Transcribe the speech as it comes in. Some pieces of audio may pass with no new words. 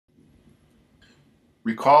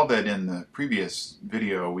Recall that in the previous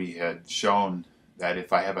video we had shown that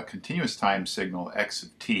if I have a continuous time signal x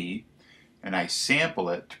of t and I sample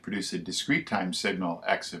it to produce a discrete time signal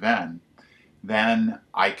x of n, then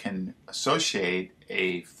I can associate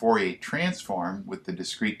a Fourier transform with the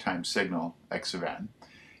discrete time signal x of n,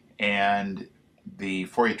 and the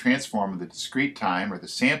Fourier transform of the discrete time, or the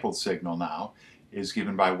sampled signal now, is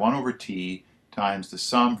given by 1 over t times the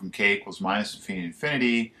sum from k equals minus infinity to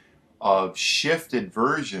infinity of shifted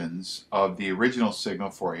versions of the original signal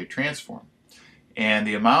Fourier transform. And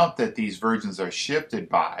the amount that these versions are shifted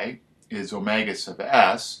by is omega sub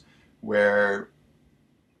s, which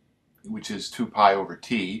is 2 pi over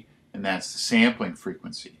t, and that's the sampling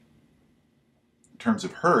frequency. In terms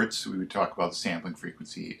of hertz, we would talk about the sampling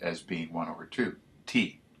frequency as being 1 over 2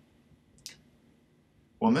 t.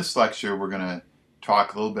 Well, in this lecture we're going to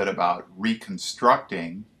talk a little bit about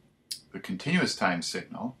reconstructing the continuous time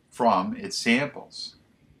signal from its samples.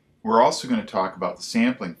 We're also going to talk about the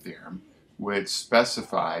sampling theorem, which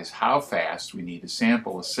specifies how fast we need to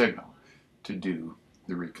sample a signal to do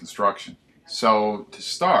the reconstruction. So to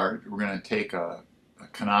start, we're going to take a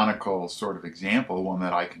canonical sort of example, one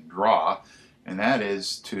that I can draw, and that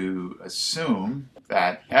is to assume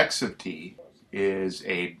that x of t is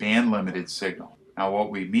a band-limited signal. Now,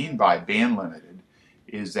 what we mean by band-limited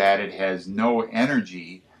is that it has no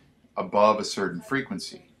energy above a certain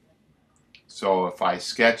frequency. So if I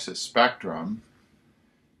sketch a spectrum,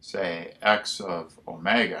 say x of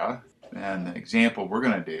omega, then the example we're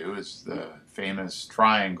going to do is the famous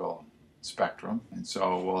triangle spectrum. And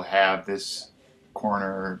so we'll have this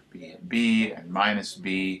corner be at b and minus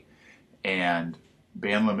b, and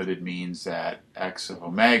band-limited means that x of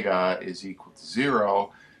omega is equal to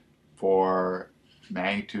 0 for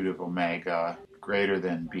magnitude of omega greater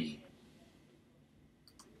than b.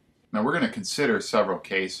 Now we're going to consider several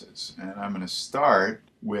cases, and I'm going to start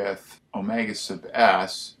with omega sub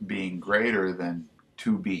s being greater than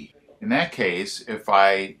 2b. In that case, if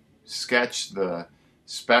I sketch the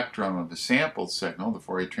spectrum of the sampled signal, the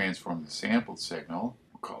Fourier transform of the sampled signal,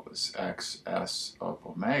 we'll call this xs of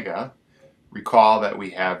omega, recall that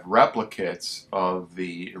we have replicates of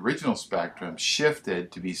the original spectrum shifted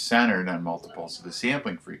to be centered on multiples of the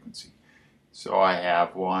sampling frequency. So I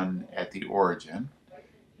have one at the origin,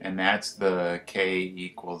 and that's the k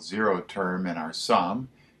equals 0 term in our sum,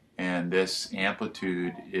 and this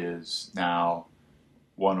amplitude is now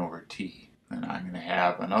 1 over t. And I'm going to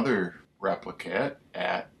have another replicate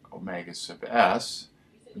at omega sub s,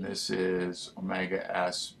 and this is omega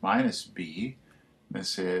s minus b,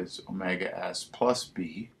 this is omega s plus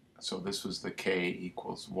b. So this was the k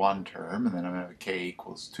equals 1 term, and then I'm going to have a k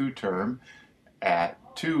equals 2 term at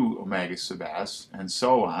 2 omega sub s, and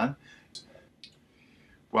so on.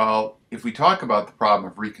 Well, if we talk about the problem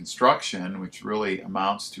of reconstruction, which really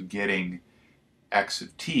amounts to getting x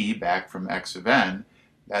of t back from x of n,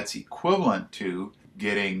 that's equivalent to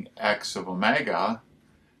getting x of omega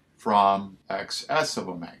from xs of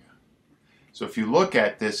omega. So if you look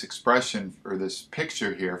at this expression, or this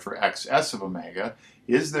picture here for xs of omega,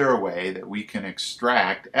 is there a way that we can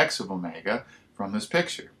extract x of omega from this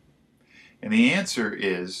picture? And the answer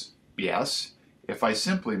is yes, if I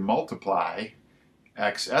simply multiply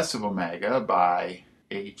xs of omega by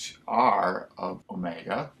hr of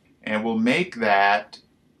omega, and we'll make that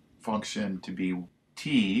function to be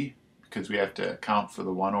t, because we have to account for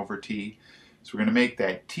the 1 over t. So we're going to make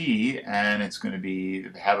that t, and it's going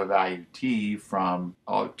to have a value t from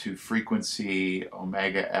out to frequency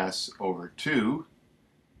omega s over 2.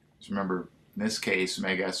 So remember, in this case,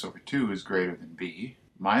 omega s over 2 is greater than b,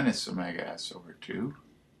 minus omega s over 2.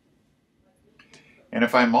 And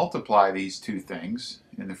if I multiply these two things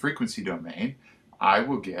in the frequency domain, I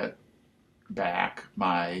will get back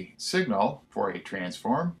my signal Fourier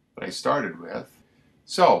transform that I started with.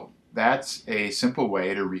 So that's a simple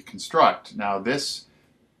way to reconstruct. Now this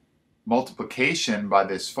multiplication by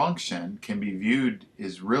this function can be viewed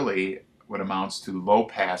as really what amounts to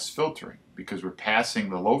low-pass filtering, because we're passing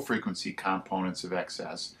the low-frequency components of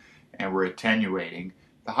xs and we're attenuating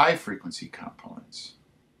the high-frequency components.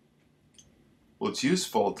 Well, it's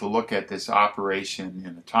useful to look at this operation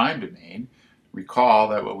in the time domain. Recall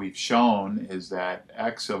that what we've shown is that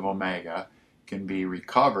x of omega can be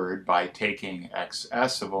recovered by taking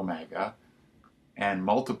xs of omega and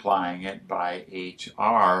multiplying it by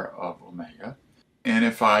hr of omega. And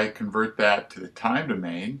if I convert that to the time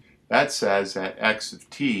domain, that says that x of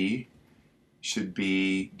t should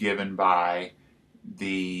be given by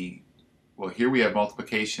the, well, here we have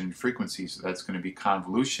multiplication in frequency, so that's going to be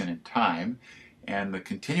convolution in time. And the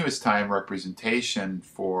continuous time representation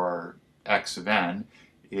for x of n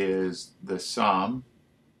is the sum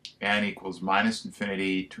n equals minus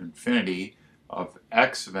infinity to infinity of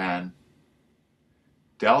x of n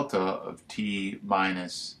delta of t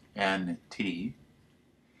minus nt.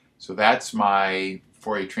 So that's my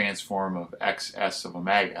Fourier transform of xs of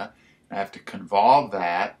omega. I have to convolve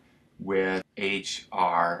that with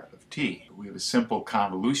hr of t. We have a simple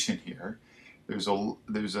convolution here. There's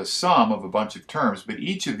a sum of a bunch of terms, but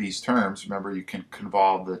each of these terms, remember, you can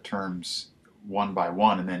convolve the terms one by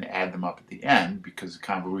one and then add them up at the end because the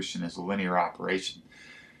convolution is a linear operation.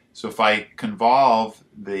 So if I convolve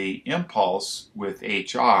the impulse with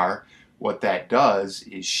hr, what that does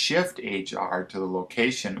is shift hr to the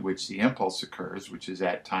location at which the impulse occurs, which is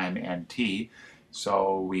at time nt.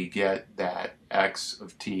 So we get that x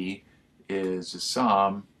of t is a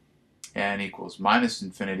sum n equals minus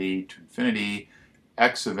infinity to infinity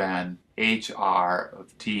x of n hr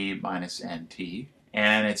of t minus nt.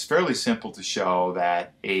 And it's fairly simple to show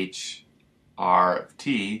that hr of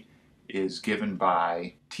t is given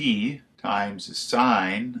by t times the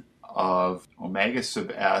sine of omega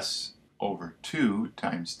sub s over 2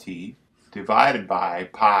 times t divided by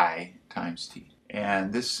pi times t.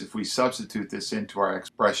 And this, if we substitute this into our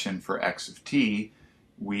expression for x of t,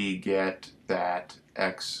 we get that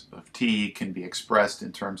x of t can be expressed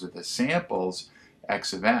in terms of the samples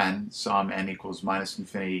x of n, sum n equals minus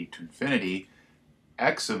infinity to infinity,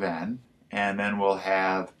 x of n, and then we'll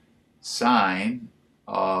have sine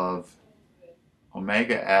of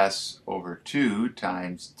omega s over 2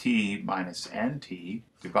 times t minus nt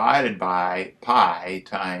divided by pi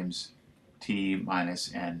times t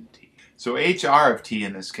minus nt. So hr of t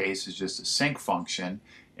in this case is just a sinc function,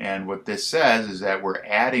 and what this says is that we're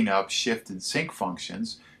adding up shifted sinc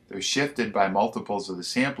functions. They're shifted by multiples of the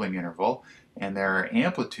sampling interval, and their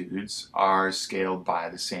amplitudes are scaled by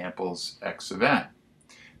the samples x of n.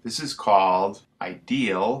 This is called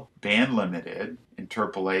ideal band-limited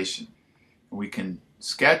interpolation. We can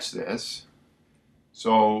sketch this.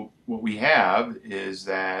 So what we have is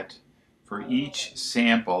that for each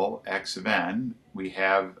sample x of n, we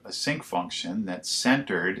have a sinc function that's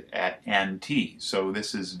centered at nt. So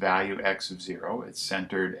this is value x of 0. It's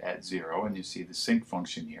centered at 0, and you see the sinc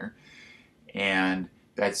function here. And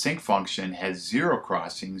that sinc function has 0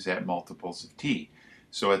 crossings at multiples of t.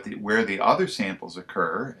 So at where the other samples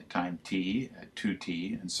occur, at time t, at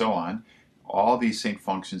 2t, and so on, all these sinc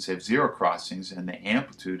functions have 0 crossings, and the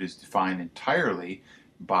amplitude is defined entirely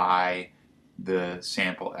by the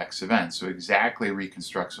sample x of n. So exactly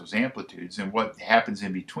reconstructs those amplitudes, and what happens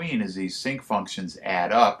in between is these sinc functions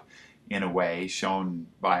add up in a way shown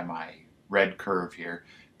by my red curve here.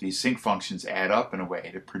 These sinc functions add up in a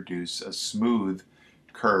way to produce a smooth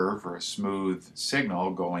curve or a smooth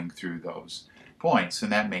signal going through those points,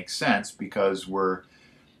 and that makes sense because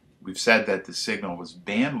we've said that the signal was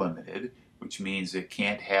band limited, which means it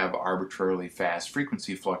can't have arbitrarily fast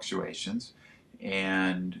frequency fluctuations,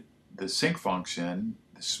 and the sinc function,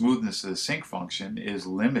 the smoothness of the sinc function, is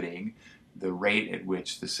limiting the rate at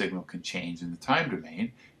which the signal can change in the time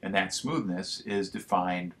domain, and that smoothness is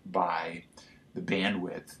defined by the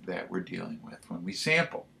bandwidth that we're dealing with when we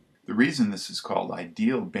sample. The reason this is called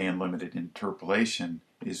ideal band-limited interpolation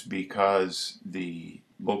is because the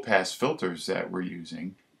low-pass filters that we're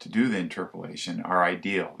using to do the interpolation are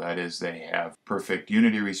ideal. That is, they have perfect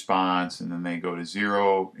unity response, and then they go to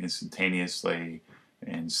 0 instantaneously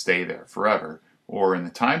and stay there forever. Or in the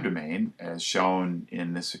time domain, as shown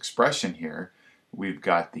in this expression here, we've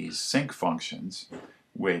got these sinc functions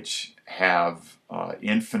which have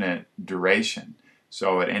infinite duration.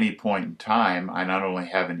 So at any point in time, I not only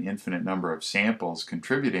have an infinite number of samples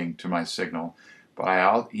contributing to my signal,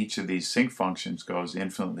 but each of these sinc functions goes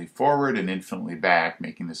infinitely forward and infinitely back,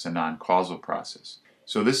 making this a non-causal process.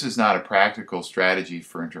 So this is not a practical strategy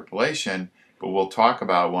for interpolation, but we'll talk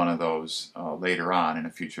about one of those later on in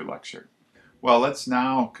a future lecture. Well, let's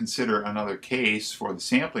now consider another case for the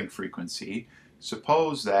sampling frequency.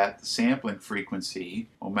 Suppose that the sampling frequency,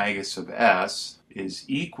 omega sub s, is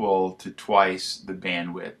equal to twice the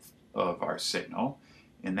bandwidth of our signal.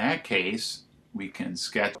 In that case, we can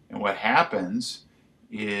sketch, and what happens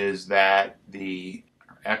is that the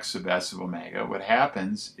x sub s of omega, what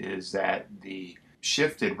happens is that the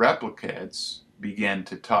shifted replicates begin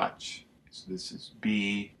to touch. So this is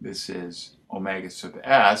b, this is omega sub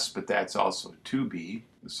s, but that's also 2b.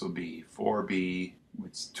 This will be 4b,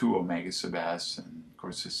 with 2 omega sub s, and of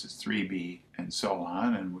course this is 3b, and so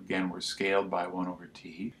on, and again we're scaled by 1 over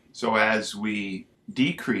t. So as we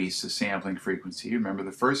decrease the sampling frequency, remember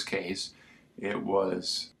the first case, it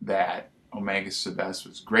was that omega sub s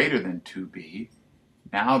was greater than 2b.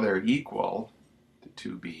 Now they're equal to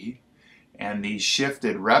 2b, And these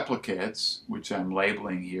shifted replicates, which I'm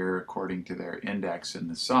labeling here according to their index in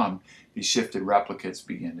the sum, these shifted replicates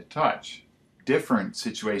begin to touch. Different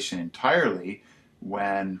situation entirely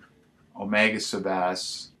when omega sub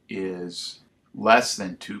s is less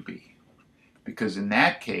than 2b. Because in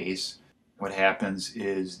that case, what happens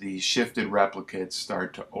is these shifted replicates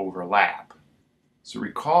start to overlap. So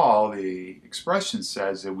recall the expression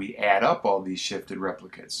says that we add up all these shifted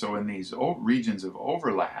replicates. So in these regions of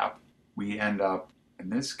overlap, we end up, in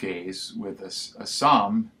this case, with a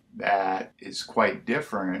sum that is quite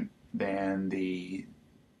different than the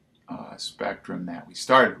spectrum that we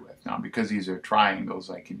started with. Now, because these are triangles,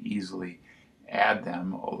 I can easily add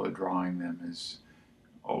them, although drawing them is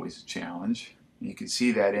always a challenge. You can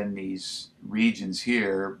see that in these regions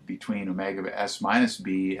here between omega s minus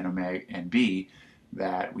b and omega and b,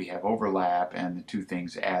 that we have overlap, and the two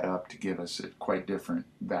things add up to give us a quite different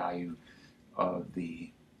value of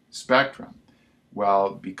the spectrum.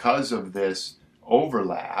 Well, because of this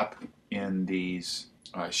overlap in these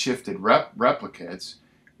shifted replicates,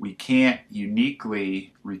 we can't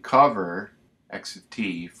uniquely recover x of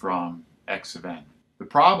t from x of n. The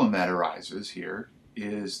problem that arises here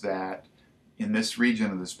is that in this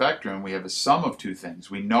region of the spectrum, we have a sum of two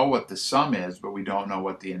things. We know what the sum is, but we don't know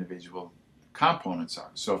what the individual components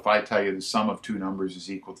are. So if I tell you the sum of two numbers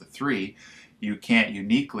is equal to 3, you can't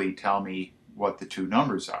uniquely tell me what the two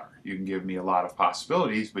numbers are. You can give me a lot of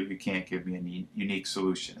possibilities, but you can't give me a unique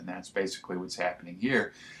solution. And that's basically what's happening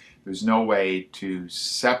here. There's no way to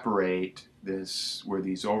separate this where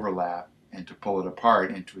these overlap and to pull it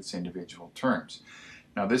apart into its individual terms.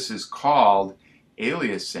 Now this is called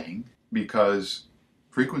aliasing because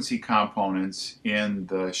frequency components in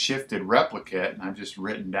the shifted replicate, and I've just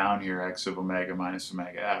written down here x of omega minus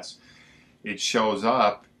omega s, it shows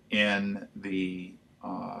up in the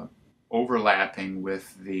overlapping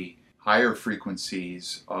with the higher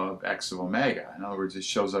frequencies of x of omega. In other words, it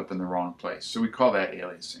shows up in the wrong place. So we call that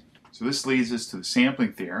aliasing. So this leads us to the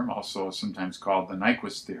sampling theorem, also sometimes called the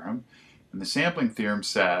Nyquist theorem. And the sampling theorem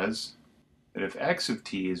says that if x of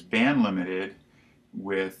t is band limited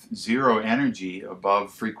with zero energy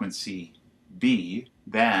above frequency b,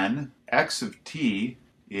 then x of t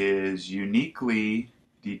is uniquely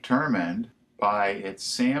determined by its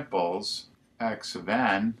samples x of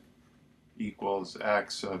n equals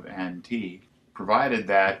x of nt, provided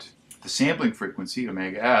that the sampling frequency,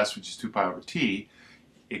 omega s, which is 2 pi over t,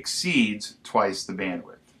 exceeds twice the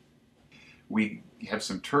bandwidth. We have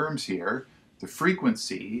some terms here. The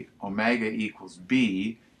frequency, omega equals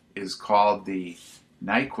b, is called the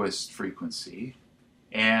Nyquist frequency,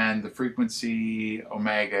 and the frequency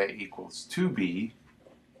omega equals 2b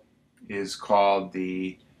is called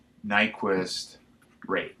the Nyquist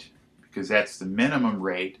rate, because that's the minimum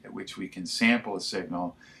rate at which we can sample a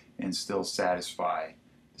signal and still satisfy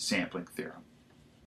the sampling theorem.